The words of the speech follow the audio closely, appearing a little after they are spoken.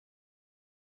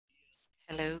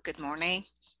Hello, good morning.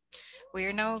 We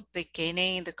are now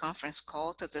beginning the conference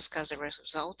call to discuss the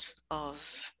results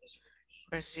of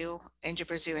ENGIE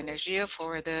Brasil Energia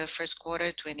for the first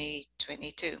quarter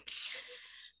 2022.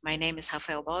 My name is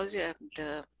Rafael Bozzi. I'm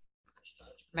the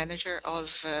manager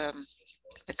of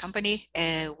the company.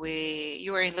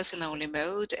 You are in listen-only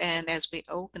mode, and as we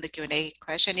open the Q&A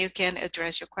question, you can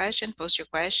address your question, post your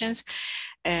questions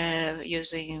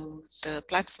using the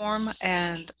platform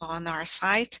and on our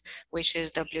site, which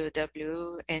is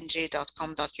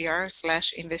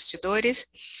www.engie.com.br/investidores,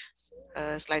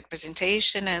 slide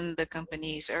presentation and the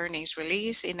company's earnings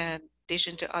release, in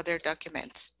addition to other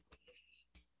documents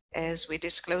as we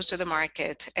disclose to the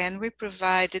market, and we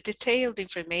provide the detailed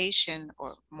information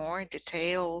or more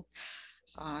detail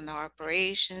on our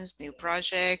operations, new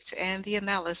projects, and the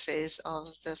analysis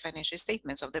of the financial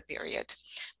statements of the period.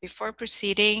 Before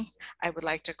proceeding, I would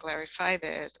like to clarify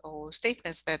that all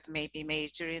statements that may be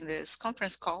made during this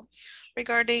conference call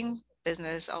regarding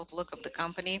business outlook of the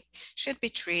company should be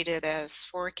treated as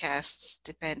forecasts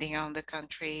depending on the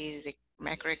country's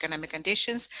macroeconomic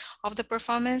conditions of the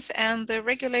performance and the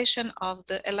regulation of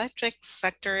the electric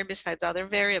sector, besides other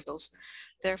variables.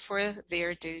 Therefore, they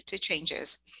are due to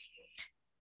changes.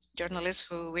 Journalists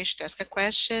who wish to ask a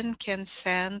question can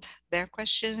send their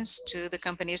questions to the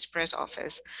company's press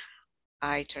office.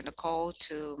 I turn the call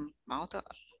to Malta,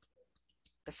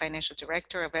 the financial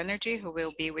director of Energy, who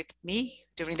will be with me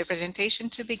during the presentation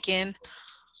to begin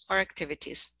our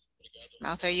activities.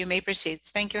 Malta, you may proceed.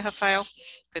 Thank you, Rafael.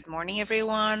 Good morning,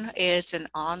 everyone. It's an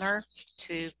honor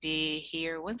to be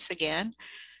here once again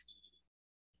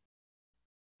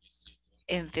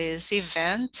in this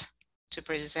event to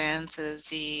present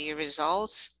the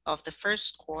results of the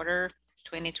first quarter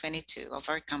 2022 of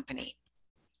our company.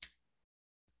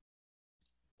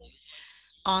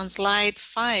 On slide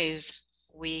 5,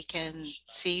 we can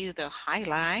see the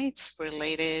highlights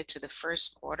related to the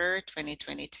first quarter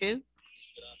 2022.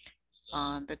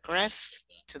 On the graph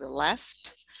to the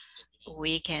left,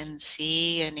 we can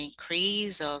see an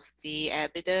increase of the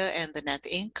EBITDA and the net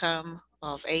income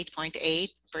of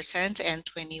 8.8% and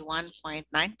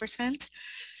 21.9%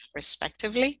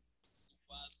 respectively.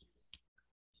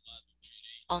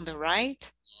 On the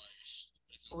right,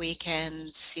 we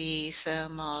can see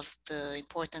some of the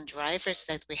important drivers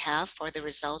that we have for the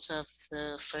results of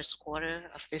the first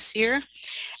quarter of this year.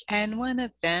 And one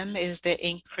of them is the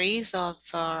increase of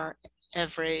our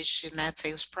average net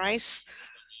sales price,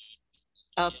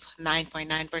 up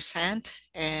 9.9%,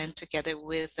 and together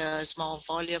with a small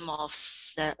volume of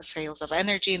sales of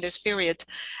energy in this period,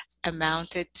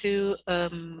 amounted to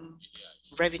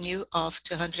revenue of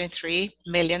 203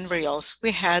 million reais.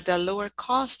 We had a lower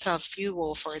cost of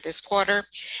fuel for this quarter,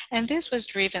 and this was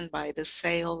driven by the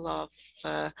sale of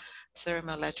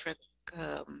thermoelectric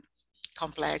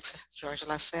complex Jorge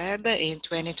Lacerda in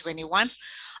 2021.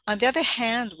 On the other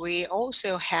hand, we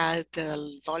also had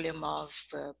a volume of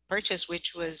purchase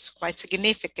which was quite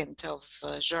significant of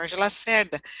Jorge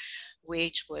Lacerda,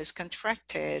 which was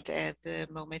contracted at the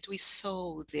moment we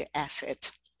sold the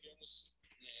asset.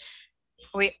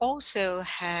 We also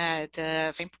had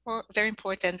a very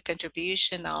important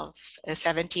contribution of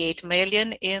 78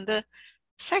 million in the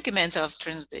segment of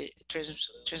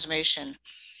transmission.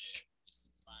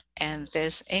 And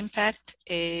this impact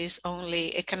is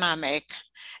only economic.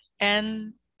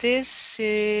 And this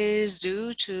is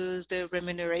due to the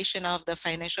remuneration of the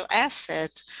financial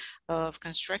asset of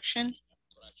construction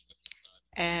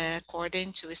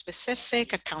according to a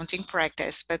specific accounting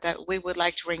practice. But we would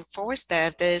like to reinforce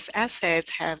that these assets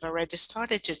have already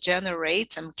started to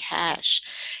generate some cash,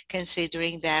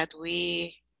 considering that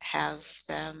we have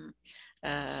them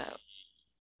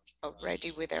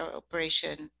already with our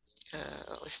operation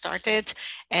started,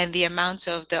 and the amounts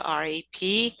of the RAP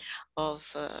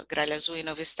of Gralha Azul in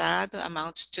Novo Estado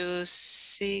amounts to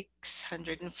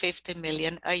 650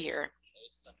 million a year.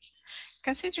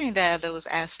 Considering that those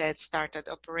assets started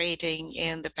operating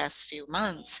in the past few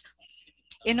months,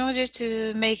 in order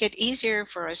to make it easier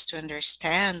for us to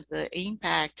understand the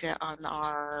impact on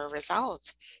our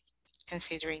result,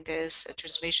 considering this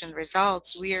transmission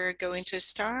results, we are going to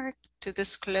start to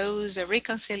disclose a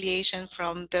reconciliation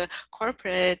from the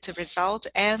corporate result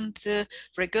and the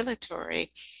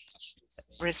regulatory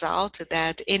result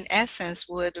that in essence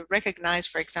would recognize,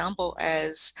 for example,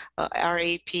 as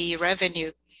RAP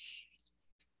revenue,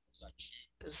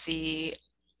 the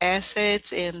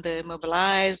assets in the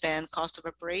mobilized and cost of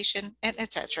operation, and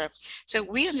etc. So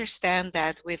we understand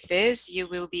that with this, you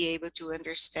will be able to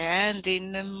understand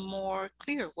in a more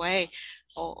clear way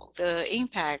all the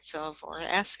impacts of our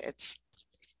assets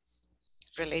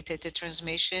related to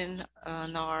transmission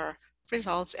on our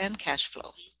results and cash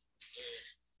flow.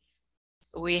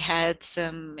 We had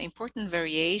some important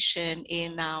variation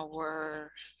in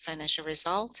our financial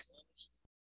result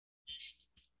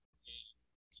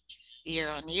year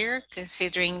on year,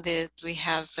 considering that we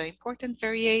have an important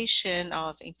variation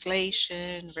of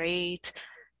inflation rate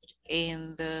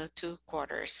in the 2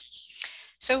 quarters.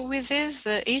 So with this,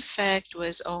 the effect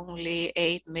was only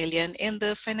 8 million in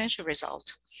the financial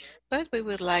result. But we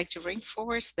would like to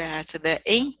reinforce that the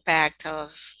impact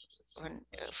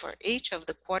for each of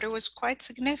the quarter was quite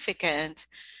significant.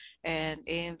 And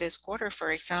in this quarter,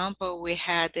 for example, we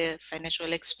had the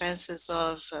financial expenses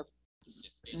of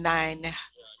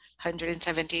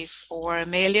 974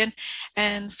 million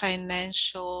and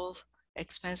financial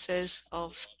expenses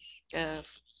of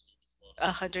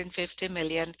 150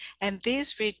 million. And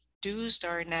this reduced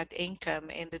our net income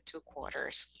in the 2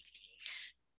 quarters.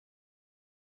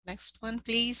 Next one,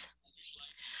 please.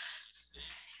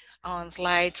 On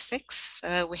slide 6,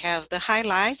 we have the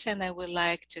highlights, and I would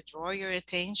like to draw your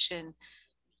attention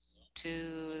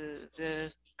to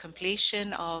the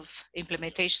completion of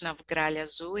implementation of Gralha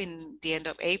Azul. In the end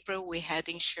of April, we had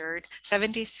insured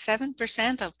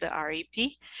 77% of the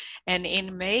REP, and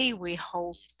in May, we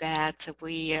hope that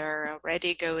we are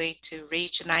already going to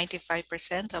reach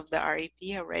 95% of the REP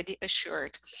already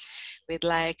assured. We'd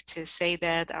like to say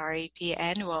that REP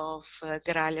annual of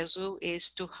Gralha Azul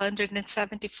is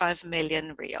 275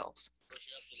 million reais.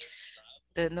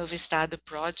 The Novo Estado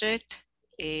project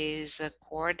is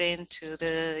according to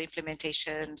the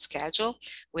implementation schedule.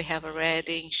 We have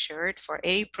already insured for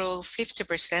April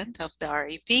 50% of the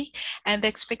REP, and the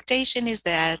expectation is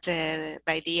that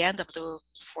by the end of the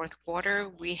 4th quarter,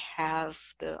 we have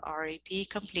the REP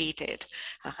completed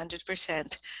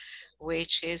 100%,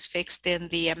 which is fixed in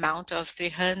the amount of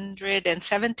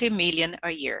 370 million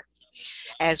a year.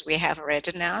 As we have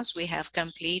already announced, we have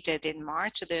completed in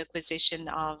March the acquisition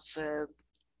of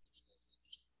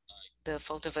the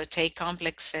photovoltaic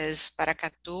complexes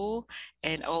Paracatu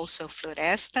and also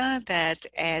Floresta that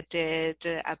added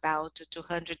about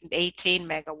 218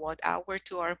 megawatt-hour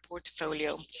to our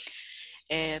portfolio.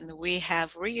 And we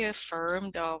have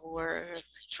reaffirmed our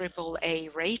AAA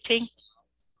rating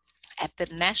at the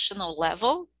national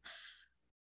level.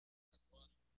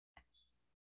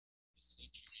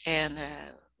 And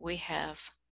we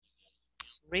have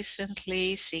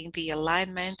recently seen the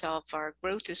alignment of our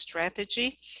growth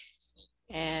strategy.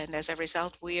 And as a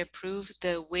result, we approved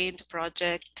the wind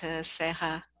project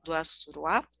Serra do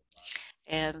Assuruá.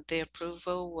 And the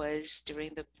approval was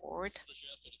during the board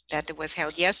that was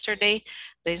held yesterday.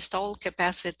 The installed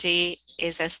capacity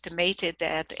is estimated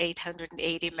at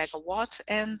 880 megawatts,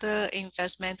 and the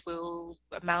investment will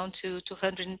amount to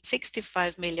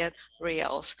 265 million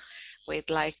reals. We'd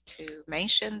like to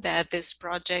mention that this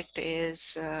project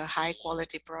is a high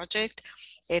quality project.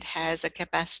 It has a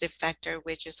capacity factor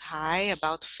which is high,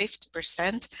 about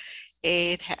 50%.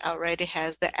 It already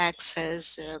has the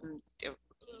access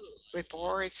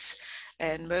reports,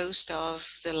 and most of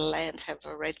the lands have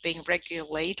already been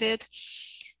regulated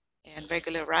and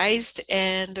regularized.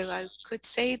 And I could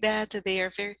say that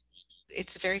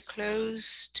it's very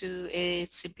close to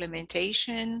its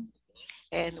implementation,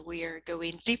 and we are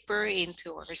going deeper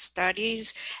into our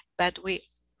studies, but we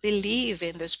believe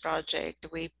in this project.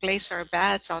 We place our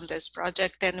bets on this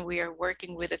project, and we are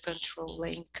working with a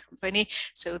controlling company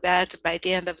so that by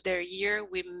the end of their year,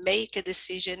 we make a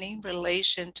decision in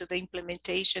relation to the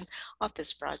implementation of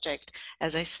this project.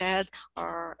 As I said,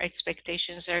 our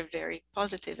expectations are very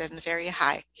positive and very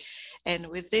high. And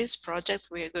with this project,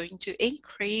 we are going to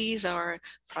increase our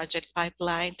project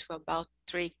pipeline to about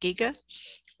 3 giga.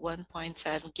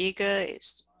 1.7 giga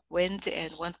is wind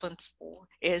and 1.4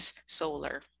 is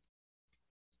solar.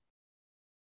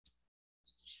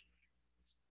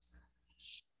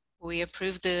 We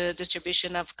approved the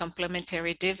distribution of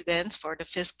complementary dividends for the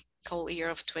fiscal year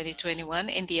of 2021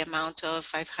 in the amount of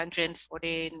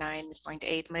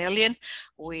 549.8 million.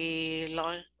 We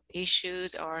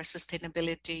issued our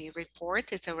sustainability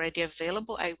report. It's already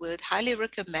available. I would highly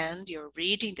recommend you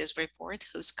reading this report,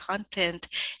 whose content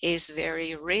is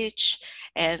very rich,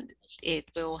 and it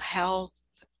will help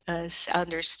us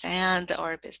understand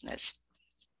our business.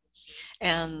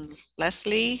 And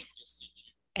lastly,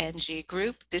 ENGIE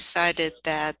Group decided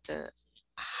that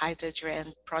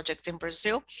hydrogen projects in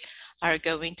Brazil are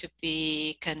going to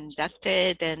be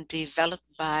conducted and developed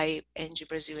by ENGIE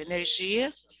Brasil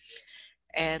Energia.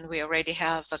 And we already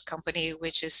have a company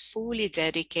which is fully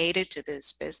dedicated to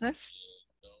this business.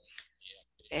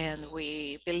 And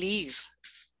we believe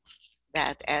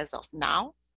that as of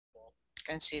now,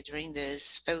 considering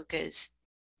this focus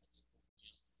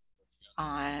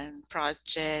on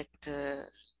project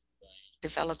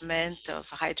development of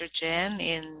hydrogen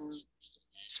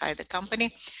inside the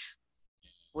company.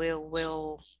 We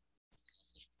will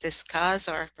discuss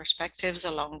our perspectives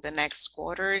along the next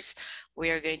quarters. We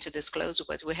are going to disclose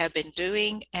what we have been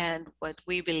doing and what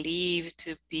we believe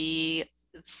to be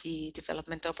the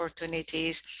development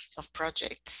opportunities of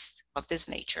projects of this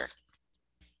nature.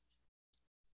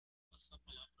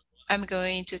 I'm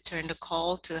going to turn the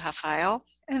call to Rafael,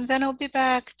 and then I'll be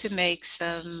back to make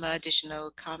some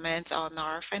additional comments on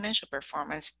our financial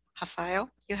performance. Rafael,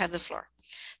 you have the floor.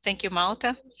 Thank you,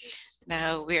 Malta.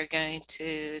 Now we are going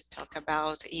to talk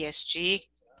about ESG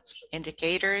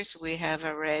indicators. We have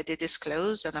already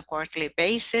disclosed on a quarterly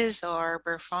basis our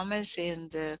performance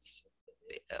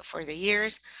for the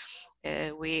years.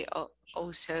 We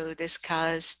also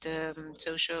discussed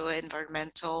social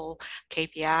environmental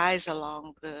KPIs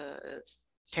along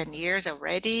 10 years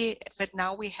already, but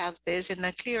now we have this in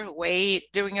a clear way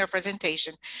during our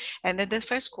presentation. And in the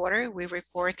first quarter, we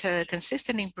report a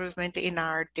consistent improvement in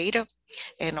our data.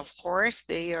 And of course,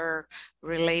 they are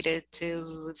related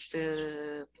to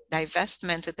the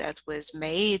divestment that was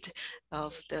made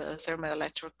of the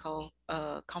thermoelectrical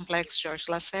complex Jorge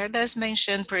Lacerda, as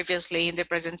mentioned previously in the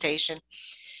presentation.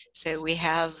 So we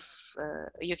have,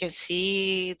 you can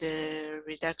see the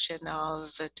reduction of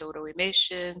total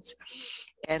emissions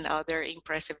and other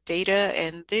impressive data.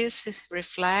 And this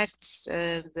reflects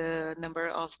the number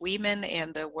of women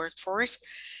in the workforce.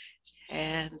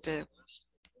 And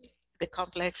the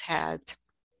complex had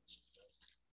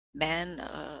men,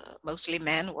 mostly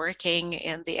men working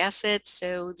in the assets.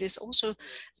 So this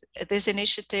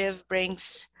initiative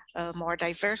brings more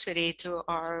diversity to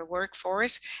our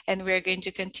workforce, and we are going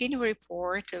to continue to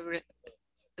report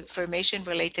information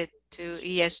related to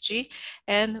ESG.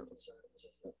 And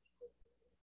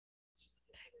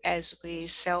as we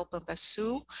sell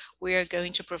Pampasu, we are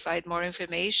going to provide more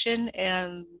information,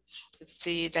 and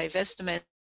the divestment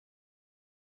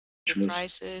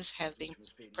prices have been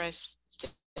pressed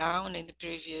down in the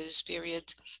previous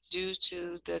period due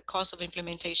to the cost of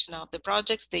implementation of the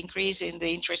projects, the increase in the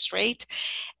interest rate,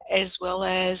 as well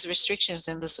as restrictions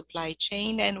in the supply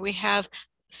chain. And we have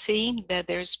seen that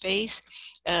there's space,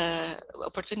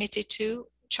 opportunity to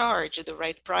charge the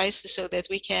right price so that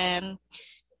we can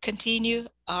continue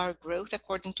our growth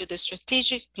according to the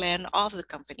strategic plan of the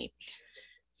company.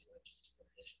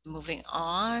 Moving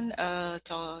on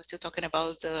to talking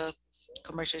about the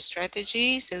commercial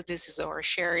strategy. So this is our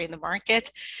share in the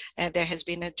market, and there has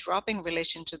been a drop in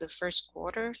relation to the first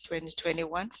quarter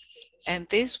 2021, and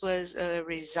this was a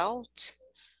result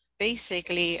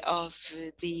basically of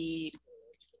the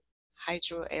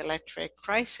hydroelectric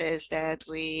crisis that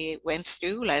we went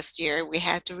through last year. We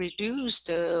had to reduce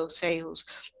the sales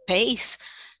pace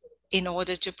in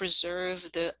order to preserve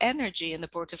the energy in the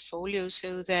portfolio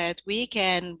so that we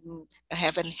can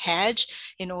have a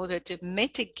hedge in order to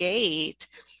mitigate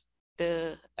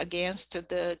against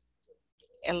the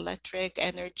electric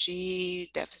energy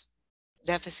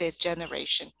deficit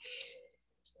generation.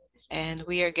 And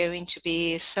we are going to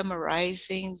be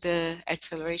summarizing the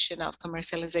acceleration of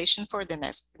commercialization for the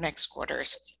next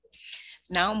quarters.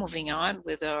 Now moving on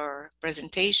with our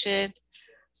presentation.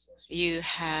 You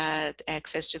had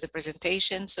access to the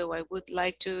presentation, so I would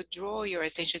like to draw your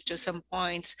attention to some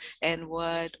points and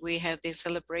what we have been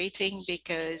celebrating,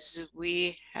 because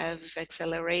we have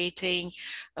accelerating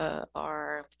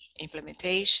our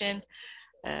implementation.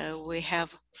 We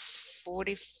have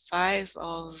 45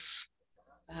 of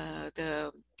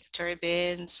the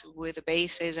turbines with the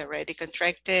bases already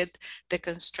contracted. The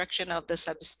construction of the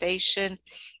substation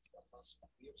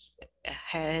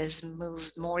has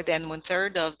moved more than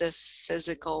 1/3 of the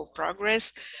physical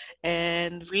progress,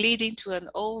 and leading to an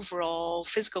overall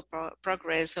physical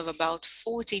progress of about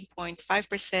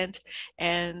 14.5%.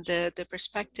 And the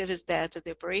perspective is that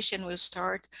the operation will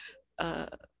start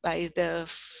by the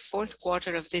fourth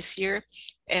quarter of this year,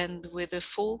 and with a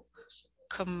full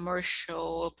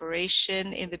commercial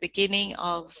operation in the beginning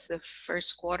of the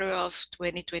first quarter of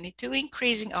 2022,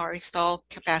 increasing our installed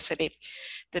capacity.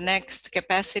 The next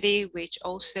capacity, which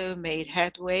also made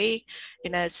headway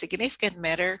in a significant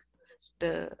manner,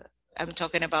 I'm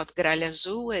talking about Gralha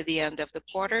Azul at the end of the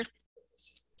quarter.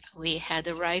 We had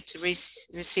the right to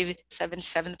receive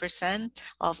 77%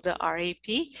 of the RAP,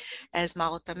 as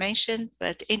Malta mentioned,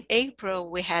 but in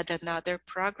April we had another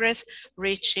progress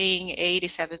reaching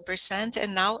 87%,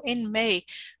 and now in May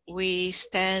we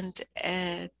stand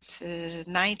at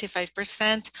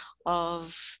 95%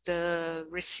 of the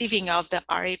receiving of the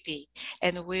RAP,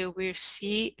 and we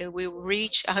will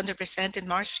reach 100% in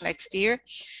March next year.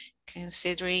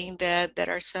 considering that there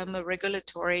are some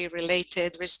regulatory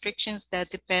related restrictions that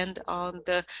depend on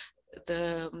the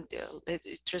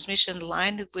transmission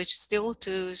line, which still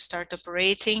to start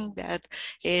operating, that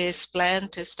is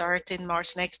planned to start in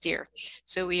March next year.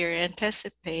 So we are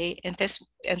anticipating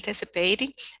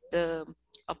the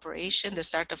operation, the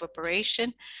start of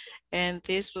operation, and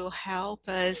this will help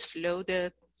us flow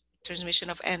the transmission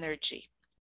of energy.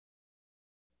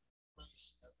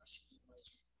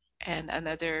 And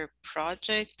another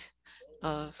project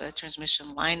of a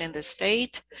transmission line in the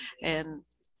state, and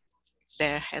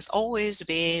there has always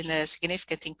been a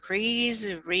significant increase,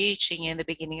 reaching in the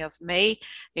beginning of May,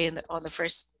 on the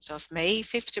 1st of May,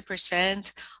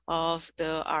 50% of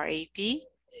the RAP,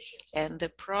 and the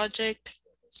project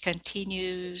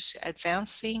continues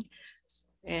advancing,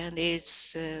 and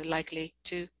it's likely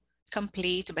to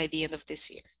complete by the end of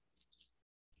this year.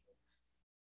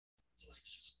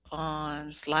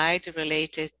 On slide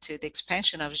related to the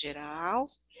expansion of Geral,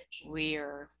 we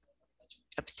are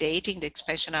updating the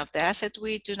expansion of the asset.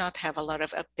 We do not have a lot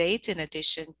of updates in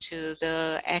addition to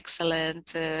the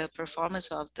excellent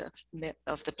performance of the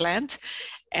plant,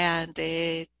 and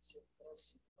the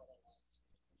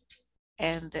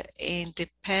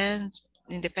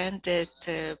independent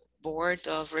board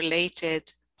of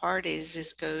related parties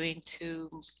is going to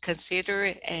consider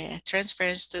a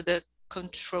transference to the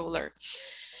controller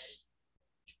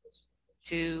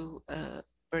to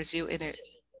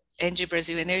ENGIE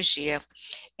Brasil Energia.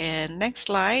 And next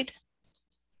slide.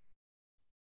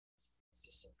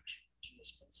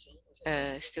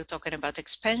 Still talking about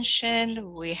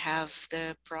expansion, we have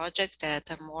the project at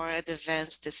a more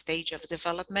advanced stage of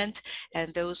development,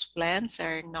 and those plants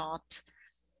are not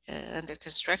under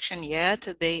construction yet.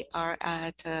 They are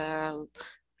at a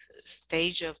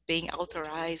stage of being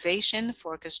authorization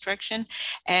for construction.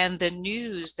 And the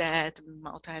news that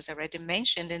Malta has already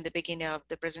mentioned in the beginning of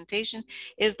the presentation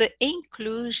is the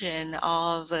inclusion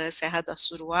of Serra do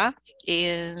Assuruá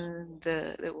in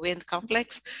the wind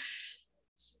complex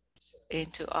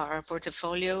into our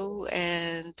portfolio,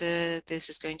 and this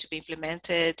is going to be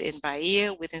implemented in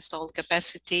Bahia with installed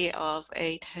capacity of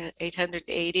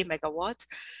 880 megawatts.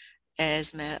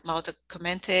 As Malta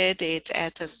commented, it's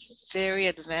at a very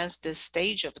advanced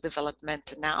stage of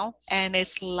development now, and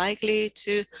it's likely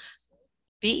to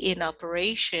be in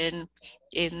operation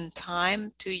in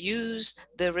time to use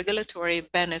the regulatory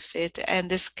benefit and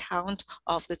discount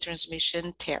of the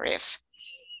transmission tariff.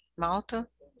 Malta,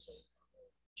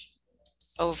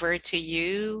 over to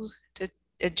you to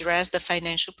address the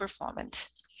financial performance.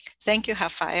 Thank you,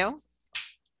 Rafael.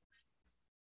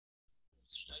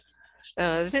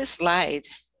 This slide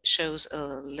shows a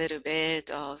little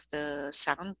bit of the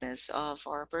soundness of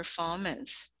our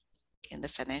performance. In the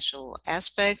financial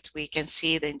aspect, we can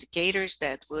see the indicators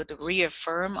that would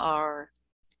reaffirm our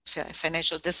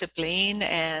financial discipline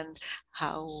and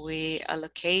how we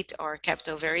allocate our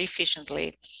capital very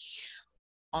efficiently.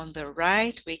 On the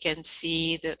right, we can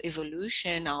see the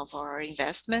evolution of our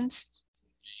investments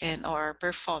and our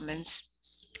performance,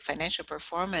 financial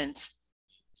performance,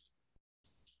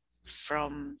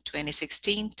 from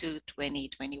 2016 to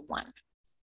 2021.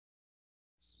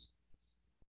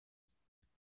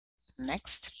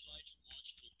 Next.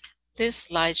 This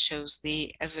slide shows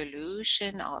the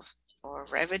evolution of our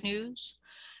revenues.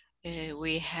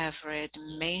 We have already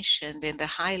mentioned in the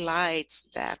highlights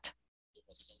that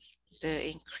the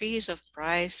increase of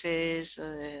prices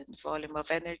and volume of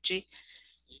energy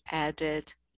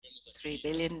added 3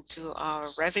 billion to our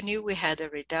revenue. We had a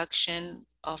reduction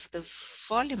of the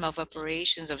volume of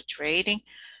operations of trading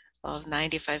of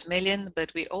 95 million,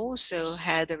 but we also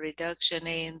had a reduction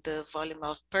in the volume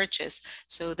of purchase.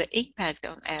 So the impact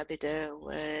on EBITDA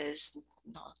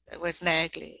was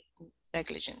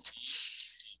negligent.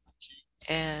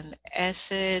 And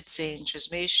assets in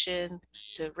transmission,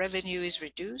 the revenue is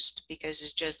reduced because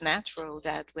it's just natural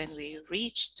that when we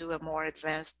reach to a more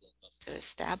advanced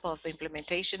step of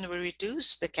implementation, we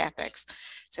reduce the capex.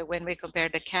 So when we compare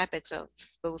the capex of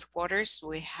both quarters,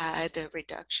 we had a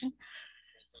reduction.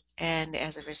 And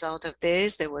as a result of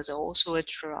this, there was also a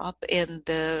drop in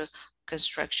the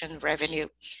construction revenue.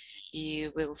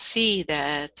 You will see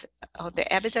that on the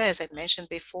EBITDA, as I mentioned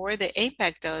before, the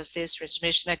impact of this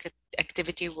transmission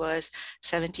activity was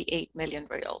 78 million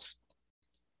reais.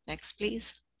 Next,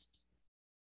 please.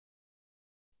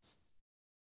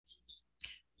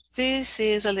 This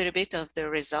is a little bit of the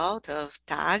result of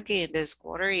TAG in this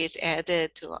quarter. It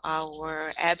added to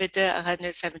our EBITDA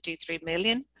 173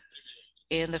 million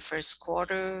in the first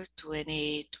quarter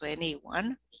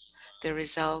 2021. The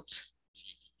result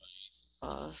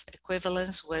of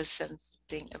equivalence was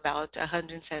something about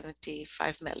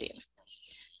 175 million.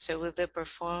 So with the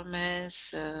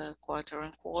performance quarter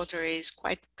on quarter is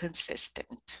quite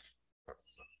consistent.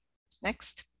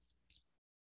 Next.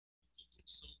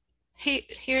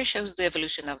 Here shows the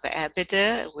evolution of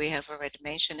EBITDA. We have already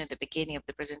mentioned at the beginning of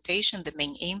the presentation the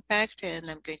main impact, and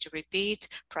I'm going to repeat: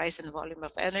 price and volume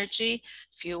of energy.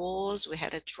 Fuels, we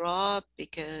had a drop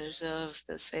because of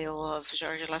the sale of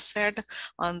Jorge Lacerda.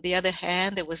 On the other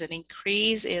hand, there was an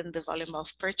increase in the volume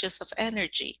of purchase of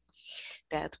energy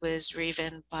that was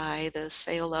driven by the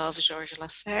sale of Jorge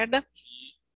Lacerda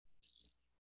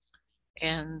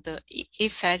and the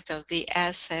effect of the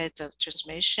assets of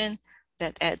transmission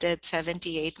that added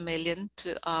 78 million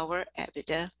to our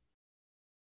EBITDA.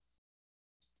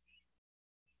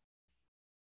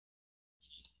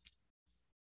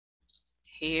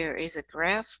 Here is a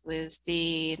graph with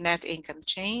the net income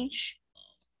change.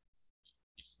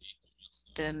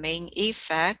 The main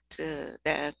effect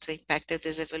that impacted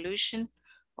this evolution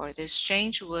or this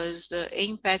change was the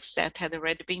impacts that had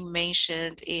already been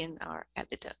mentioned in our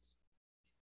EBITDA.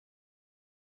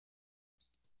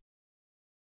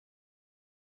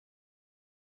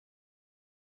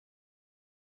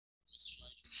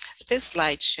 This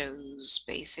slide shows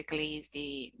basically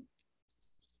the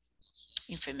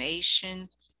information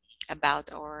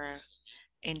about our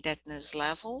indebtedness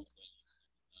level.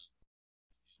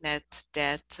 Net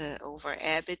debt over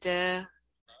EBITDA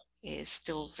is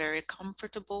still very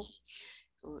comfortable.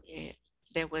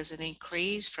 There was an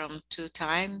increase from 2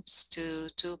 times to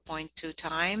 2.2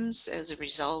 times as a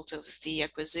result of the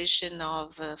acquisition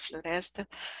of Floresta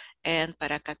and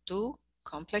Paracatu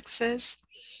complexes.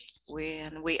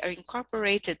 When we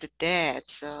incorporated the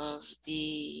debts of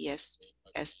the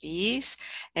SPEs,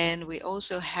 and we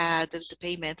also had the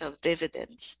payment of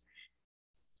dividends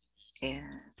in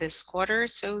this quarter.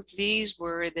 So these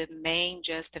were the main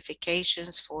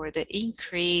justifications for the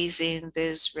increase in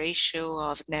this ratio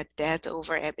of net debt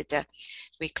over EBITDA.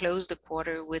 We closed the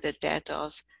quarter with a debt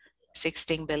of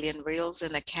 16 billion reals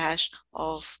and a cash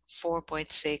of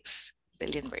 4.6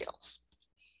 billion reals.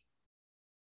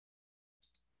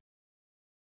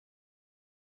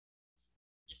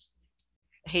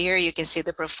 Here you can see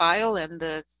the profile and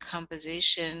the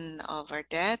composition of our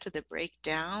debt, the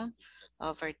breakdown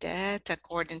of our debt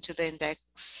according to the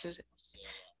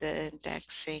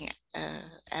indexing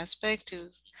aspect,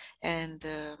 and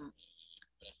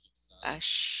a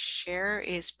share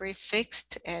is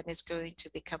prefixed and is going to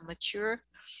become mature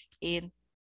in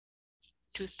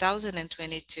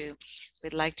 2022.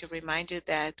 We'd like to remind you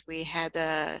that we had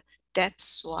a debt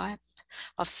swap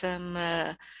of some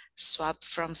swap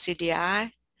from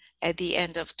CDI at the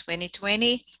end of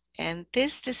 2020, and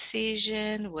this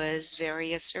decision was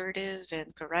very assertive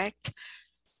and correct,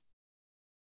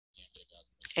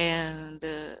 and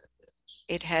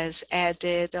it has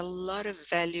added a lot of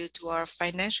value to our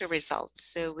financial results.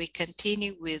 So we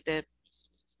continue with a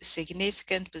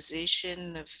significant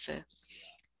position of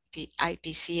the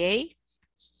IPCA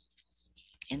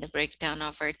in the breakdown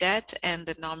of our debt, and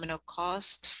the nominal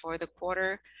cost for the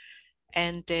quarter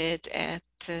ended at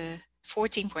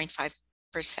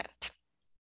 14.5%.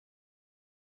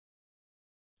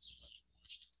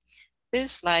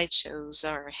 This slide shows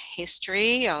our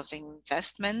history of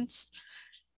investments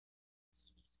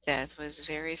that was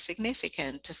very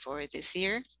significant for this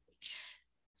year.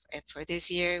 And for this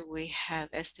year, we have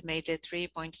estimated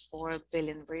 3.4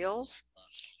 billion reals,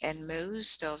 and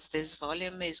most of this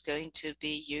volume is going to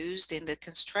be used in the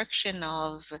construction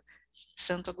of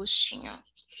Santo Agostinho.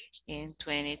 In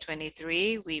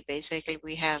 2023,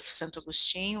 we have Santo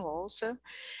Agostinho also,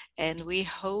 and we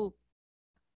hope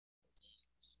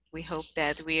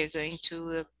that we are going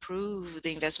to approve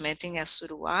the investment in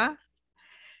Assuruá,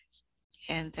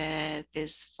 and that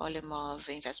this volume of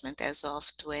investment as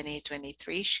of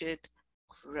 2023 should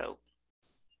grow.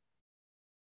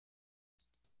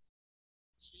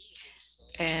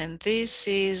 And this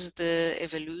is the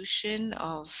evolution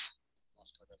of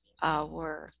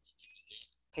our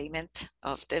payment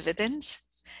of dividends.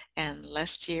 And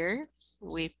last year,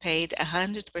 we paid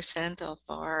 100% of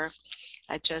our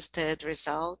adjusted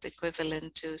result,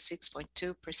 equivalent to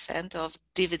 6.2% of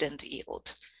dividend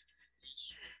yield.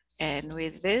 And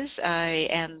with this, I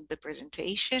end the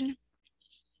presentation,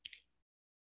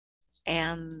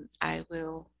 and I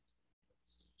will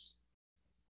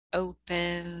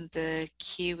open the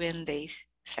Q&A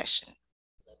session.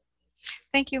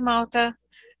 Thank you, Malta.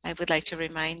 I would like to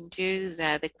remind you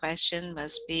that the question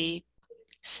must be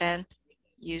sent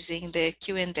using the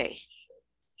Q&A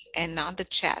and not the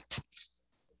chat.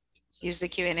 Use the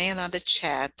Q&A and not the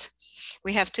chat.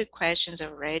 We have two questions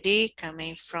already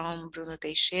coming from Bruno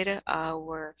Teixeira,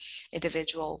 our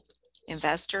individual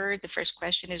investor. The first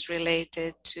question is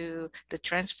related to the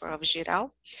transfer of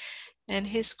Giral. And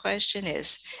his question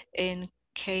is, in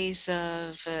case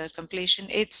of completion,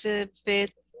 it's a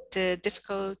bit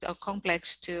difficult or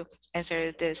complex to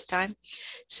answer this time.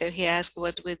 So he asked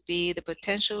what would be the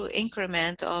potential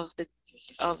increment of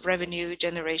revenue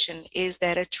generation. Is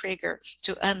that a trigger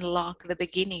to unlock the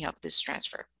beginning of this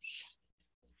transfer?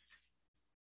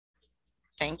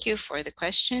 Thank you for the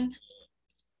question.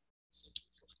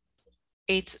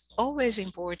 It's always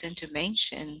important to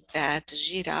mention that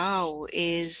Giral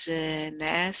is an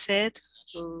asset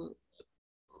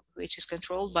which is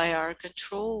controlled by our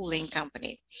controlling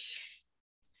company.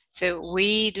 So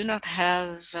we do not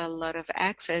have a lot of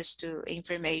access to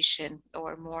information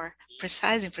or more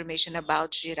precise information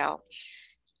about Giral,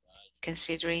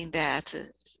 considering that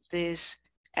this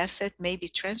asset may be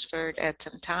transferred at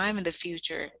some time in the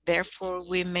future. Therefore,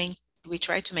 we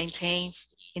try to maintain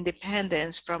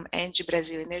independence from ENGIE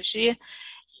Brasil Energia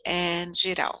and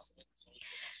Giral.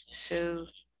 So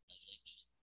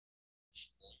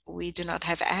we do not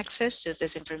have access to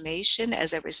this information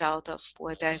as a result of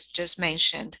what I've just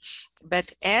mentioned.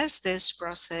 But as this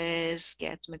process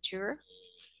gets mature,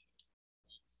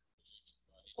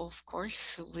 of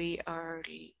course, we are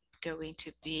going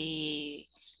to be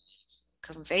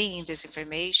conveying this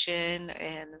information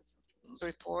and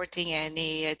reporting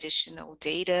any additional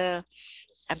data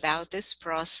about this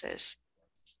process,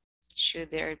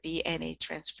 should there be any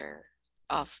transfer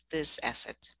of this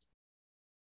asset.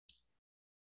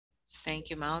 Thank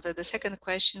you, Malta. The second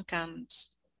question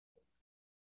comes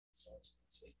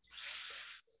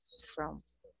from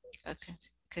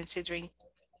considering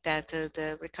that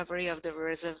the recovery of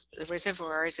the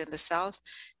reservoirs in the south,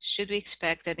 should we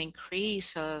expect an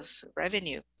increase of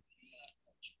revenue?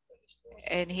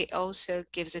 And he also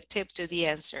gives a tip to the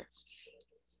answer.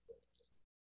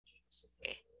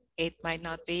 It might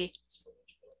not be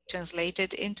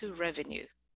translated into revenue,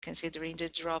 considering the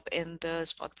drop in the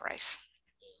spot price.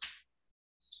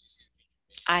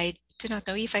 I do not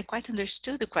know if I quite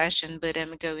understood the question, but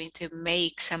I'm going to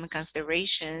make some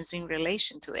considerations in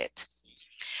relation to it.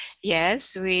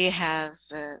 Yes, we have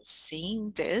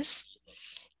seen this.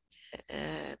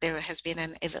 There has been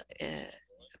a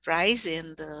rise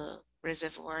in the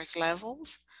reservoirs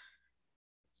levels.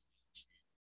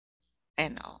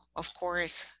 And of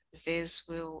course, this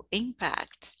will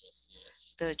impact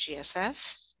the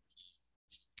GSF.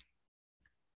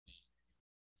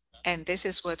 And this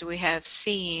is what we have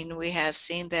seen. We have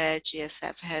seen that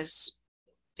GSF has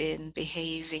been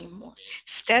behaving more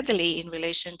steadily in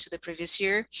relation to the previous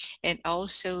year, and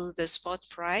also the spot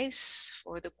price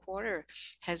for the quarter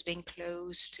has been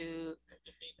close to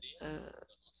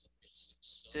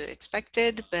the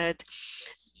expected. But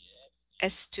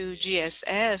as to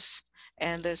GSF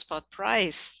and the spot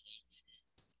price,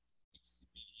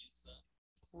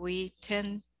 we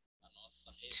tend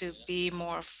to be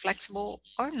more flexible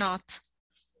or not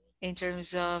in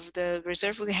terms of the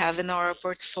reserve we have in our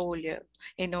portfolio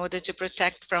in order to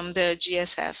protect from the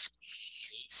GSF.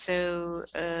 So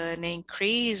an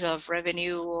increase of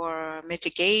revenue or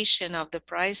mitigation of the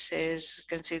prices,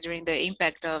 considering the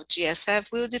impact of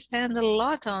GSF, will depend a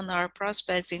lot on our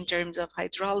prospects in terms of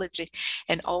hydrology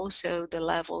and also the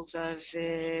levels of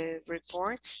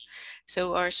reports.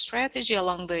 So our strategy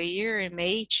along the year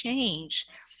may change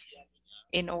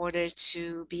in order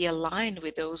to be aligned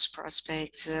with those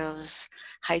prospects of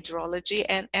hydrology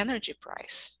and energy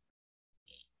price.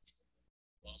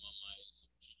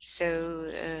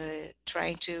 So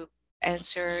trying to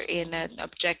answer in an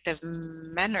objective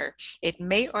manner, it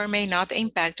may or may not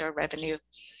impact our revenue.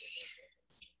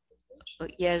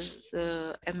 Yes,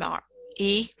 the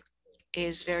MRE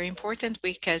is very important,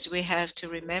 because we have to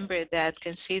remember that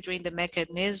considering the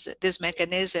mechanism, this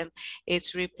mechanism,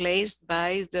 it's replaced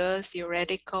by the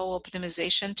theoretical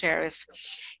optimization tariff,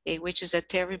 which is a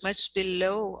tariff much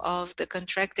below of the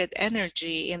contracted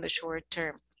energy in the short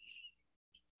term.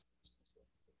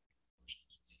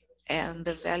 And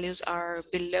the values are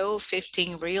below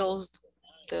 15 reals,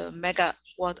 the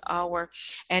megawatt hour.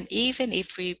 And even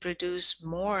if we produce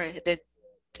more, the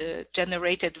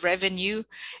generated revenue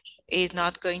is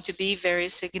not going to be very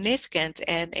significant.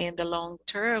 And in the long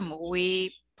term,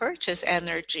 we purchase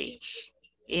energy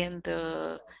in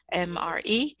the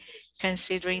MRE,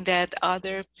 considering that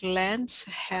other plants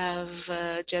have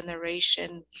a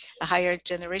higher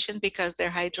generation, because their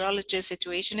hydrology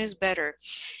situation is better,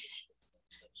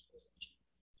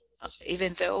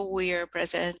 even though we are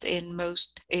present in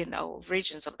all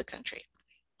regions of the country.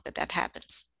 But that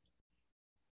happens.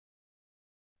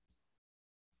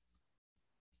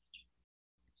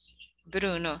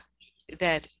 Bruno,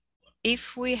 that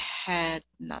if we had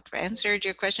not answered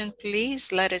your question,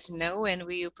 please let us know and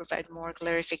we will provide more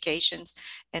clarifications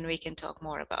and we can talk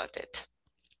more about it.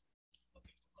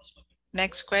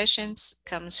 Next questions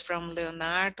comes from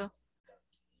Leonardo,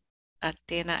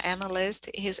 Athena analyst.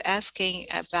 He's asking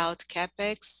about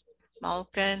CapEx,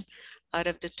 Malcan, out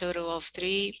of the total of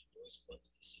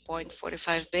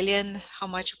 3.45 billion, how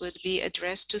much would be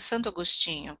addressed to Santo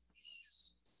Agostinho?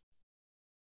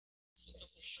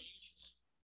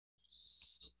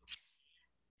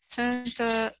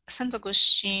 Santo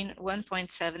Agostinho,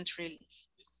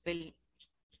 1.73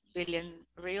 billion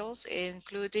reals,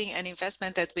 including an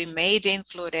investment that we made in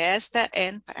Floresta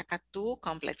and Paracatu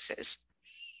complexes.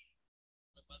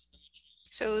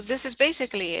 So this is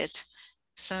basically it.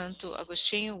 Santo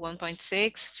Agostinho,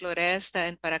 1.6, Floresta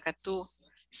and Paracatu,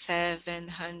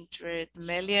 700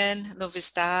 million, Novo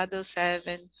Estado,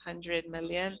 700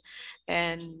 million,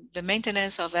 and the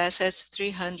maintenance of assets,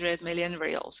 300 million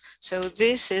reals. So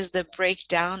this is the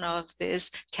breakdown of this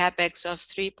CapEx of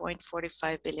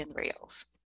 3.45 billion reals.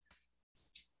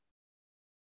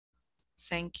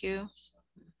 Thank you,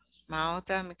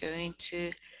 Malta. I'm going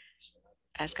to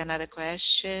ask another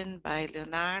question by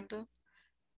Leonardo.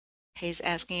 He's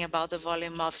asking about the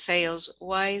volume of sales.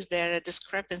 Why is there a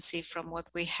discrepancy from what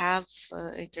we have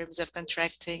in terms of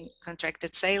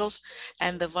contracted sales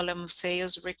and the volume of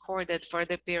sales recorded for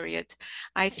the period?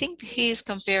 I think he's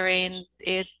comparing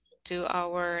it to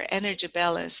our energy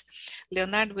balance.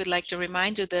 Leonardo would like to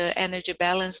remind you the energy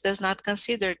balance does not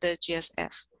consider the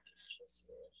GSF.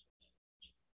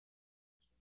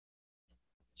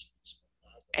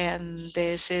 And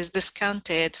this is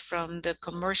discounted from the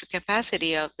commercial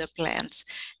capacity of the plants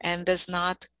and does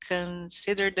not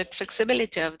consider the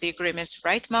flexibility of the agreements,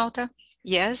 right, Malta?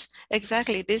 Yes,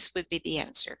 exactly. This would be the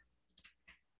answer.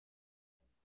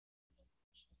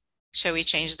 Shall we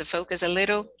change the focus a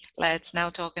little? Let's now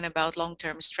talking about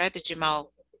long-term strategy,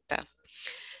 Malta.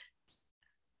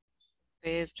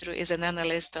 Pedro is an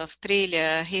analyst of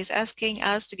Trilha. He's asking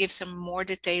us to give some more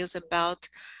details about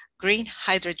green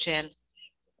hydrogen.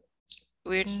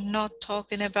 We're not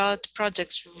talking about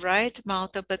projects, right,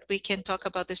 Malta, but we can talk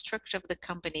about the structure of the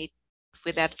company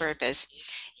with that purpose.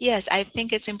 Yes, I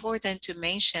think it's important to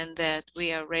mention that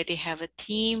we already have a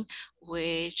team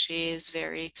which is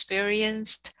very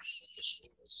experienced.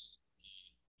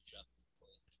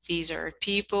 These are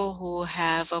people who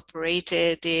have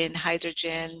operated in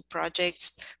hydrogen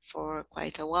projects for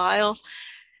quite a while.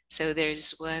 So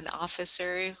there's one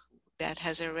officer that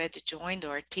has already joined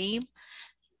our team.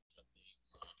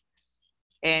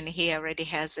 And he already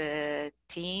has a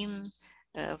team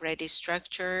already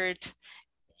structured,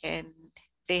 and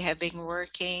they have been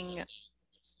working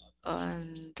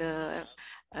on the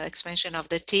expansion of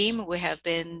the team. We have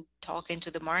been talking to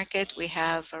the market. We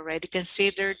have already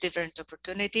considered different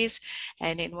opportunities.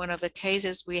 And in one of the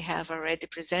cases, we have already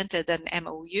presented an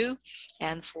MOU.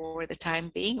 And for the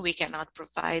time being, we cannot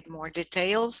provide more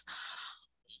details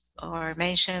or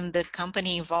mention the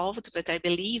company involved, but I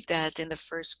believe that in the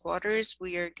first quarters,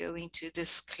 we are going to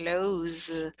disclose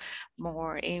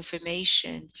more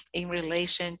information in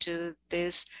relation to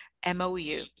this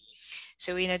MOU.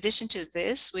 So in addition to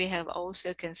this, we have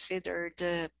also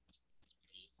considered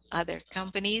other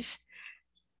companies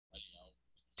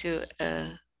to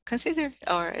consider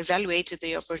or evaluate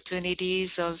the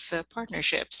opportunities of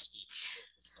partnerships.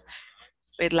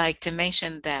 We'd like to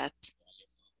mention that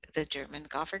the German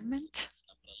government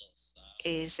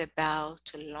is about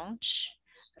to launch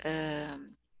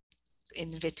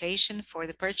invitation for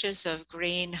the purchase of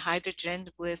green hydrogen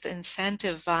with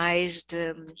incentivized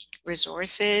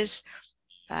resources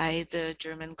by the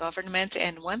German government.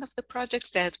 And one of the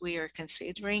projects that we are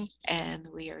considering and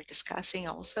we are discussing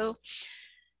also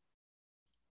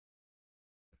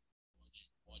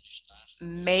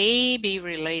may be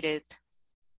related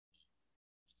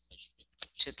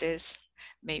to this,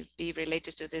 may be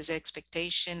related to this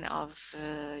expectation of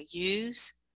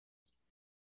use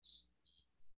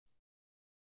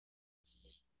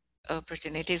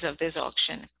opportunities of this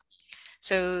auction.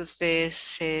 So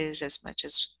this is as much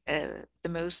as the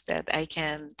most that I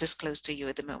can disclose to you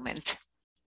at the moment.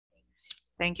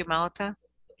 Thank you, Malta.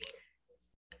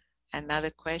 Another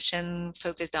question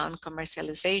focused on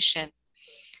commercialization.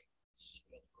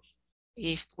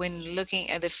 If when looking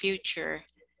at the future,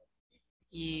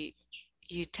 you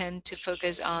tend to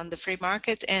focus on the free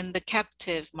market and the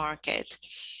captive market.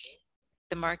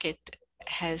 The market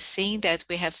has seen that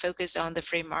we have focused on the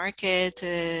free market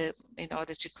in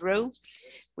order to grow.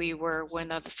 We were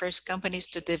one of the first companies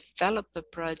to develop a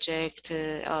project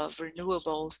of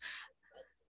renewables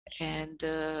and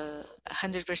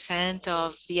 100%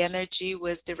 of the energy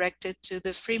was directed to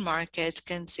the free market,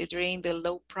 considering the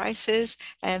low prices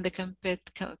and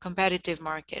the competitive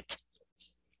market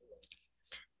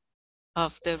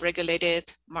of the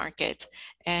regulated market.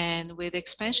 And with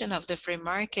expansion of the free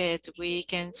market, we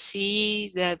can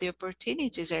see that the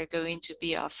opportunities are going to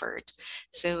be offered.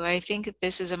 So I think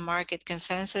this is a market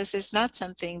consensus. It's not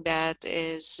something that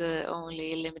is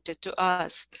only limited to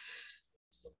us.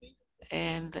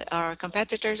 And our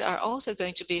competitors are also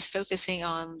going to be focusing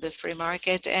on the free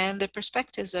market, and the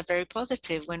perspectives are very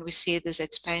positive when we see this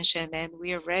expansion, and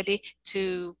we are ready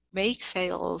to make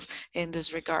sales in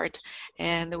this regard.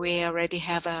 And we already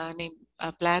have a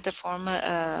platform,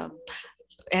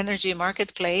 energy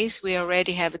marketplace. We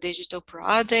already have a digital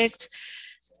product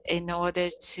in order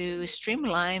to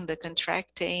streamline the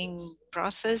contracting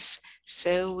process.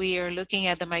 So we are looking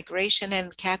at the migration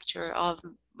and capture of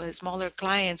smaller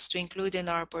clients to include in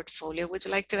our portfolio. Would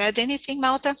you like to add anything,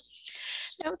 Malta?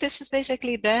 No, this is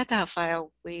basically that,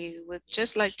 Rafael. We would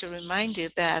just like to remind you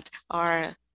that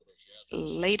our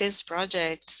latest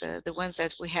projects, the ones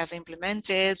that we have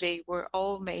implemented, they were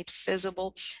all made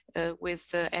feasible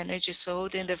with energy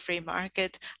sold in the free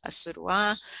market.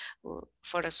 Assuruá,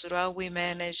 for Assuruá, we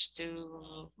managed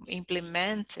to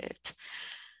implement it.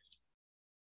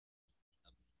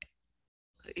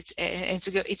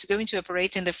 It's going to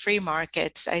operate in the free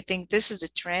market. I think this is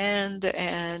a trend,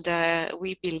 and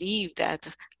we believe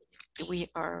that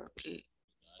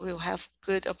we'll have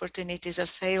good opportunities of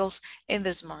sales in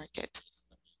this market.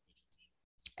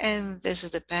 And this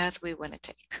is the path we want to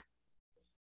take.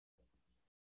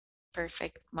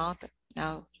 Perfect, Malta.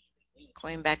 Now,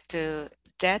 going back to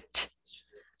debt,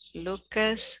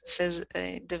 Lucas,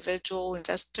 individual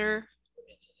investor,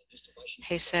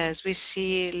 he says, we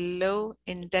see low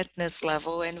indebtedness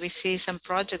level and we see some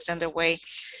projects underway.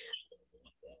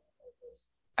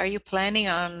 Are you planning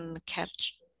on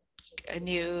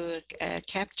new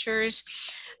captures?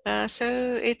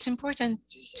 So it's important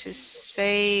to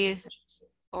say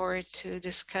or to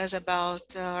discuss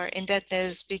about our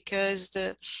indebtedness, because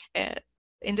the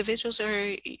individuals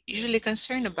are usually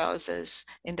concerned about this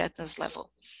indebtedness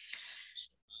level.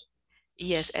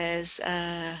 Yes, as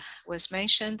was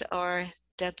mentioned, our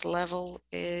debt level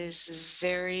is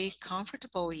very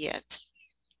comfortable yet.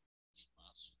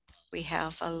 We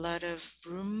have a lot of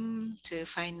room to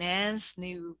finance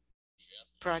new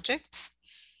projects.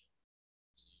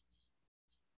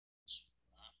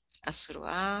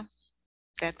 Assuruá,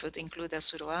 that would include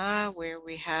Assuruá, where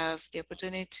we have the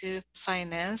opportunity to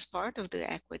finance part of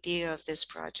the equity of this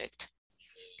project.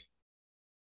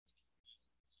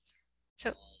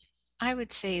 So I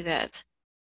would say that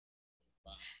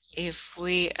if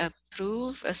we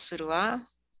approve Assuruá,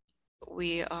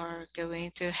 we are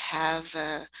going to have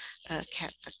a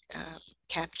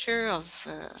capture of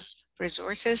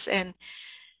resources, and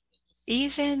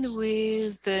even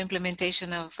with the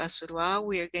implementation of Assuruá,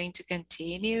 we are going to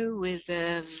continue with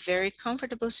a very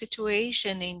comfortable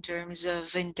situation in terms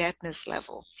of indebtedness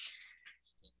level.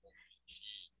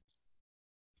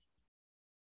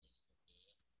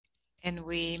 And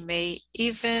we may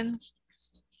even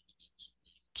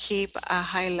keep a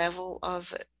high level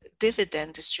of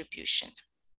dividend distribution.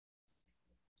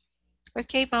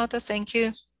 Okay, Malta, thank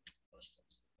you.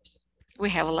 We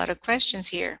have a lot of questions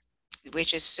here,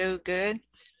 which is so good.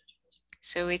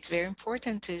 So it's very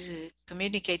important to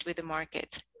communicate with the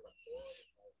market.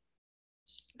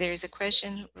 There is a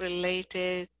question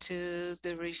related to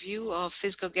the review of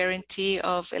fiscal guarantee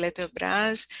of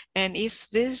Eletrobras, and if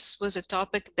this was a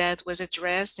topic that was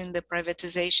addressed in the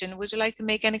privatization. Would you like to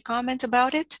make any comment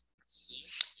about it?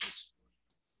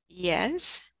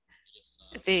 Yes,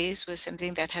 this was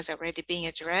something that has already been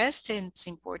addressed, and it's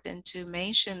important to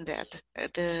mention that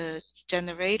the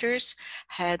generators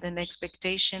had an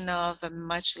expectation of a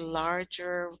much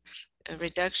larger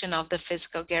reduction of the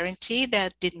fiscal guarantee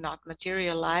that did not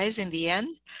materialize in the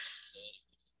end.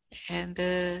 And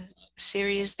the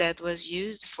series that was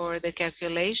used for the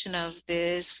calculation of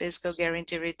this fiscal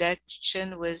guarantee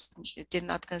reduction did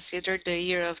not consider the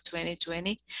year of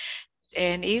 2020.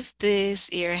 And if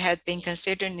this year had been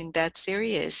considered in that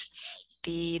series,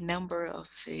 the number of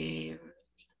the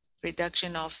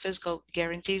reduction of fiscal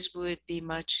guarantees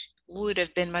would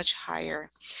have been much higher.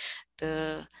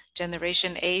 The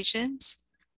generation agents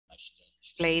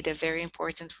played a very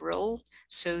important role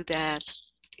so that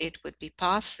it would be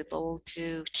possible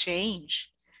to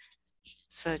change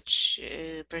such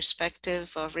a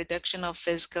perspective of reduction of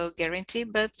fiscal guarantee,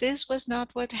 but this was not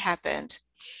what happened.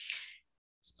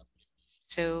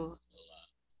 So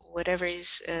whatever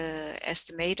is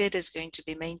estimated is going to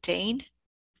be maintained.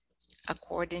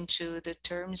 according to the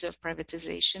terms of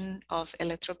privatization of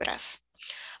Eletrobras.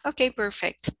 Okay,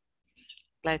 perfect.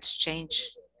 Let's change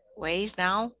ways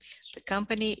now. The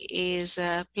company is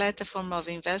a platform of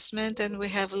investment and we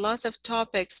have lots of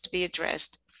topics to be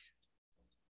addressed.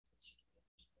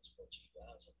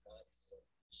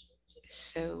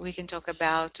 So we can talk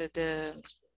about the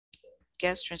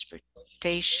gas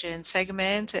transportation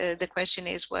segment. The question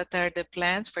is, what are the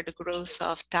plans for the growth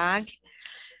of TAG?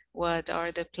 What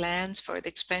are the plans for the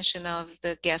expansion of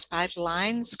the gas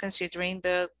pipelines considering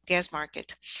the gas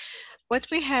market? What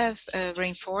we have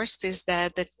reinforced is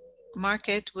that the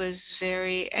market was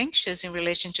very anxious in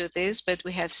relation to this, but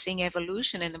we have seen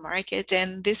evolution in the market,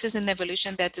 and this is an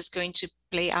evolution that is going to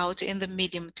play out in the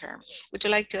medium term. Would you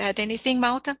like to add anything,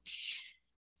 Malta?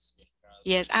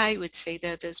 Yes, I would say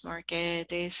that this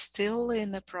market is still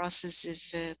in the process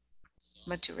of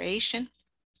maturation.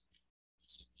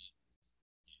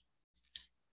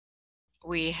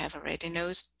 We have already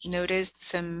noticed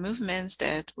some movements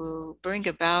that will bring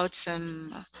about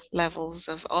some levels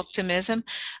of optimism.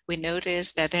 We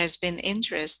noticed that there's been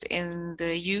interest in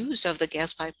the use of the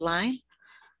gas pipeline.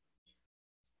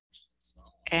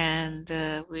 And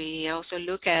we also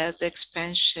look at the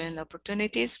expansion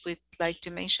opportunities. We'd like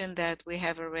to mention that we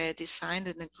have already signed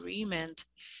an agreement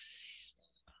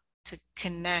to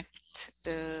connect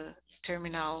the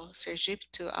terminal Sergipe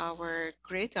to our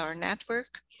grid, our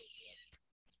network.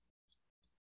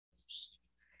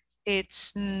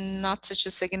 It's not such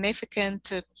a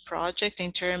significant project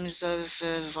in terms of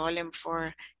volume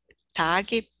for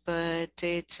TAG, but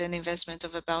it's an investment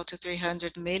of about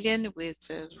 300 million with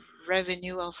a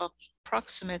revenue of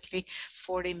approximately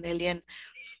 40 million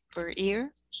per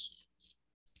year.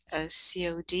 A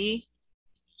COD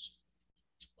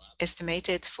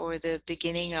estimated for the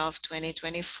beginning of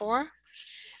 2024.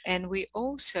 And we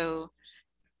also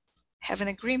have an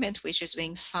agreement which is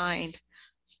being signed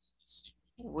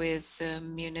with the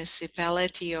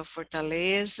municipality of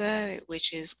Fortaleza,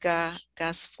 which is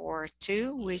Gas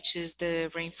 42, which is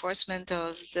the reinforcement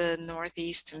of the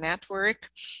Northeast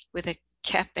network with a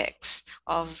capex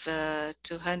of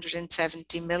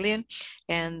 270 million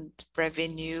and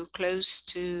revenue close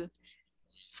to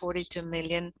 42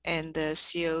 million, and the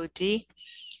COD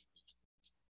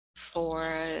for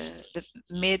the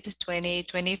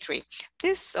mid-2023.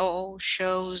 This all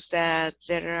shows that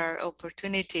there are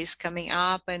opportunities coming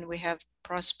up and we have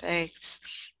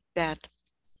prospects that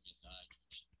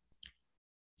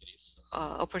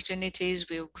opportunities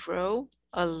will grow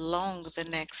along the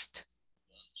next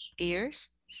years.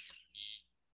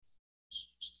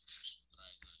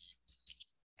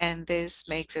 And this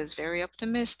makes us very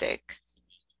optimistic,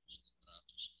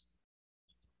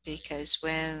 because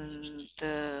when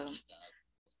the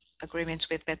agreements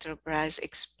with Petrobras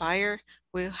expire,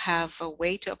 we'll have a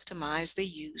way to optimize the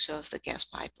use of the gas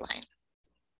pipeline.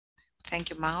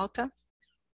 Thank you, Malta.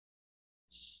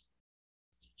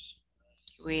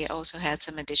 We also had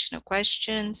some additional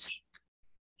questions.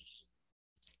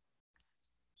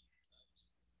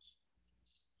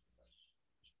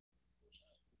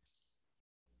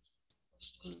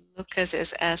 Lucas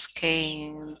is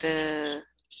asking the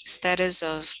status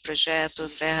of Projeto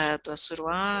Serra do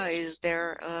Assuruá. Is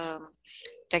there a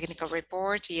technical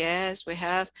report? Yes, we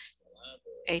have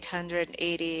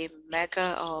 880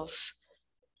 mega of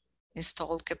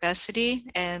installed capacity,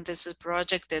 and this is a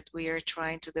project that we are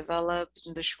trying to develop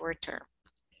in the short term.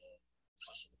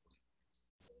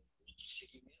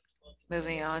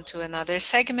 Moving on to another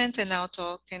segment, and now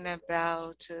talking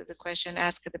about the question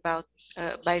asked about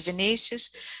by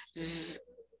Vinicius.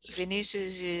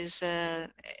 Vinicius is an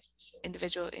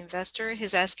individual investor.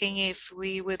 He's asking if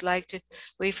we would like to,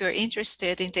 if you're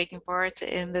interested in taking part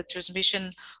in the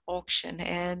transmission auction,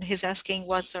 and he's asking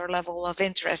what's our level of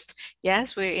interest.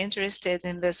 Yes, we're interested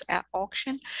in this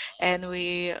auction, and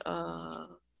we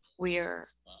are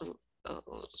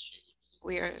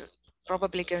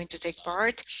probably going to take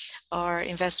part. Our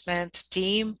investment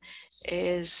team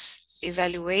is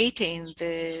evaluating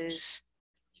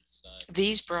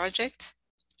these projects,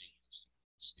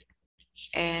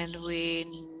 and we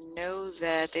know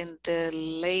that in the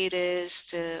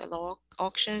latest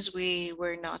auctions we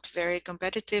were not very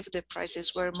competitive. The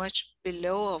prices were much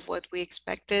below of what we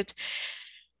expected,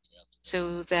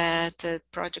 so that a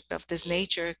project of this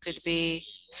nature could be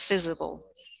feasible.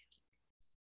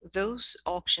 Those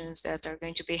auctions that are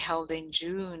going to be held in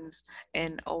June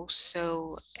and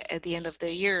also at the end of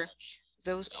the year,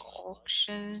 those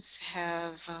auctions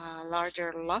have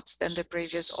larger lots than the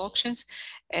previous auctions,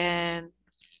 and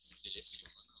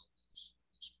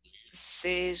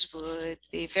this would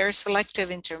be very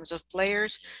selective in terms of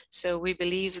players. So we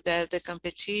believe that the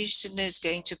competition is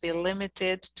going to be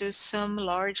limited to some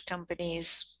large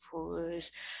companies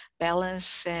whose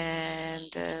balance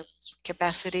and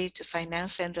capacity to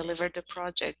finance and deliver the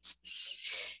projects.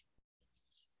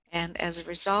 And as a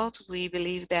result, we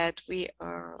believe that we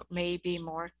are maybe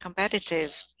more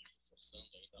competitive.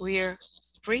 We are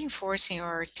reinforcing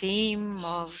our team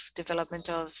of development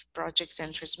of projects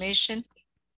and transmission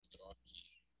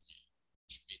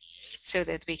so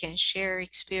that we can share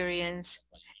experience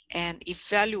and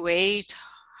evaluate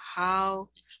how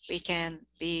we can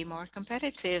be more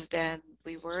competitive than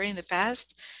we were in the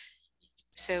past.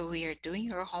 So we are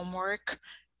doing our homework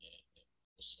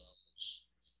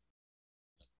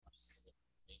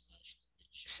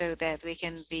so that we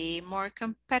can be more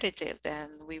competitive than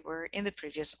we were in the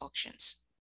previous auctions.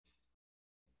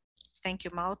 Thank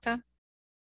you, Malta.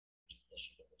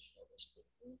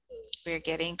 We're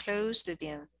getting close to the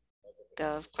end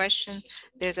of question.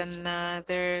 There's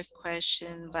another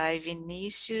question by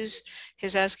Vinicius.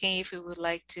 He's asking if you would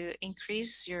like to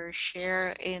increase your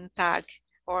share in TAG,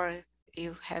 or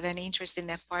you have any interest in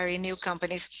acquiring new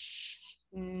companies.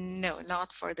 No,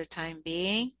 not for the time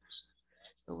being.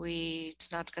 We do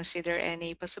not consider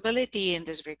any possibility in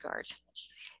this regard.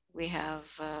 We have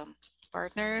a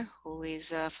partner who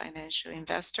is a financial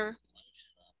investor,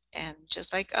 and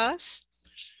just like us,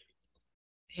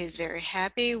 he's very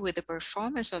happy with the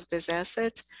performance of this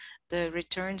asset. The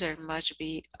returns are much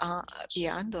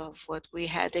beyond of what we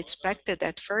had expected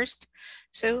at first.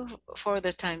 So for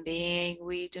the time being,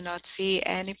 we do not see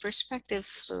any perspective.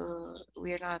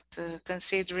 We are not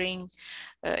considering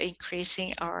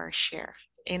increasing our share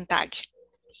in TAG.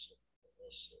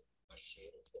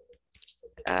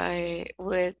 I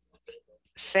would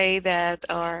say that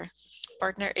our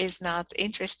partner is not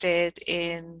interested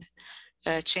in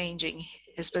changing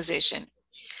his position.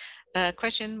 A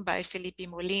question by Felipe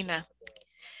Molina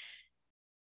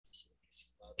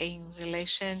in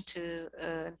relation to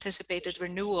anticipated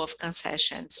renewal of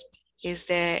concessions. Is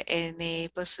there any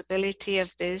possibility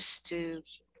of this to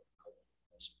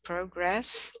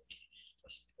progress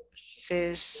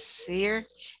this year?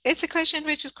 It's a question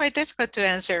which is quite difficult to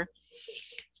answer.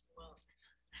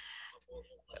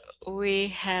 We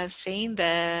have seen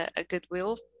a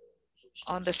goodwill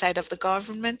on the side of the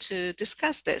government to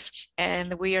discuss this,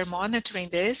 and we are monitoring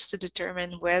this to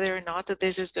determine whether or not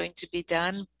this is going to be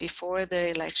done before the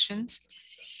elections.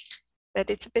 But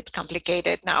it's a bit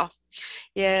complicated now.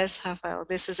 Yes, Rafael,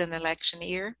 this is an election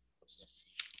year.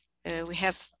 We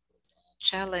have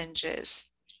challenges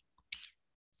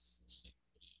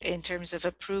in terms of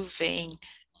approving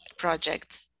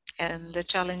projects, and the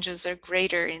challenges are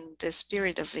greater in this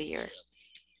period of the year.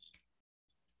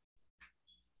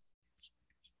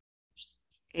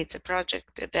 It's a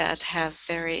project that have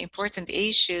very important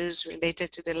issues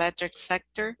related to the electric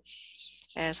sector.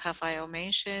 As Rafael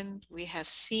mentioned, we have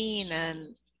seen a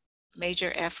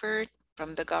major effort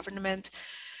from the government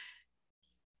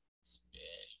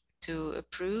to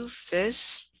approve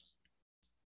this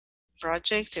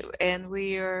project, and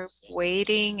we are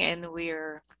waiting and we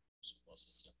are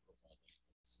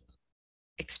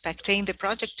expecting the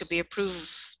project to be approved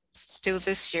still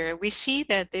this year. We see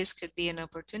that this could be an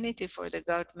opportunity for the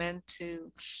government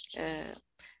to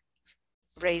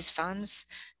raise funds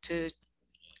to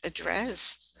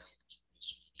address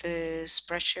this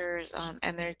pressure on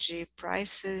energy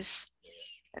prices,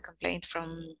 a complaint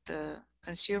from the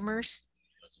consumers,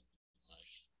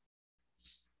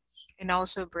 and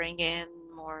also bring in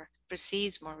more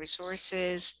proceeds, more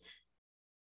resources,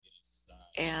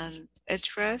 and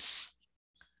address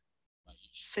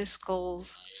fiscal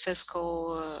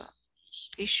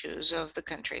issues of the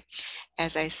country.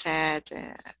 As I said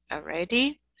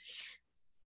already,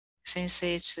 since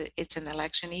it's an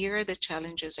election year, the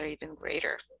challenges are even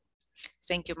greater.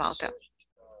 Thank you, Malta.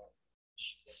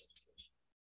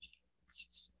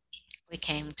 We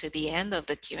came to the end of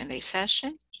the Q&A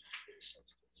session,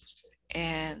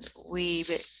 and we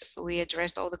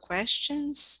addressed all the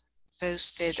questions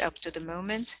posted up to the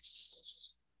moment.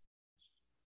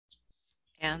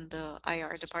 And the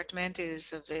IR department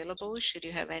is available. Should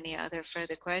you have any other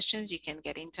further questions, you can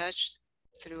get in touch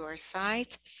through our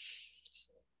site.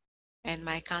 And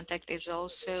my contact is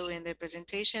also in the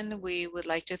presentation. We would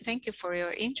like to thank you for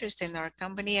your interest in our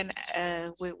company,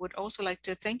 and we would also like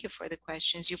to thank you for the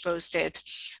questions you posted.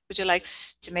 Would you like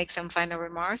to make some final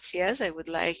remarks? Yes, I would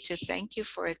like to thank you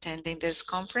for attending this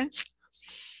conference.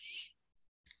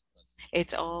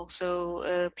 It's also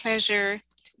a pleasure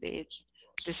to be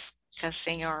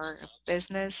discussing our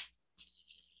business.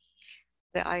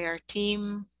 The IR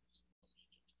team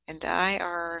and I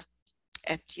are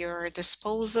at your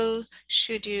disposal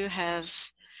should you have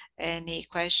any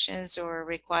questions or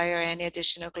require any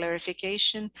additional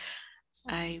clarification.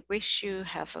 I wish you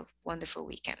have a wonderful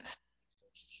weekend.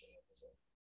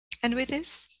 And with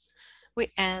this,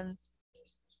 we end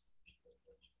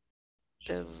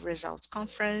the results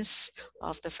conference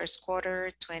of the first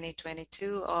quarter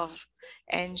 2022 of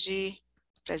ENGIE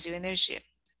Brasil Energia.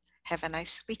 Have a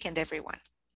nice weekend, everyone.